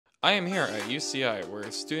I am here at UCI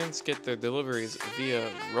where students get their deliveries via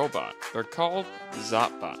robot. They're called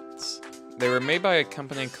Zotbots. They were made by a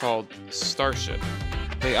company called Starship.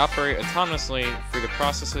 They operate autonomously through the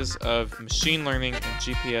processes of machine learning and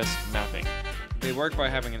GPS mapping. They work by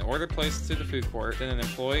having an order placed to the food court, then an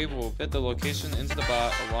employee will fit the location into the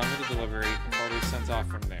bot along with the delivery and will be sent off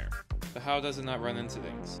from there. The how does it not run into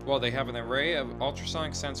things? Well, they have an array of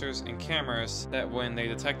ultrasonic sensors and cameras that when they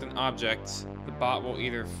detect an object, the bot will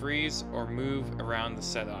either freeze or move around the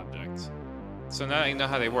said object. So now that you know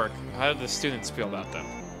how they work, how do the students feel about them?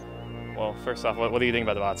 Well, first off, what do you think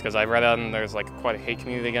about the bots? Because I've read on there's like quite a hate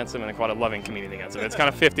community against them and quite a loving community against them. It's kind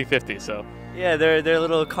of 50-50, so. Yeah, they're a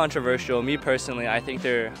little controversial. Me personally, I think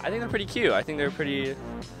they're pretty cute. I think they're pretty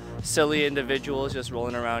silly individuals just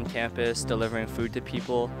rolling around campus, delivering food to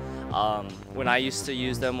people. When I used to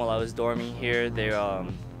use them while I was dorming here, they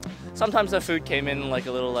sometimes the food came in like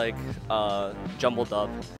a little jumbled up.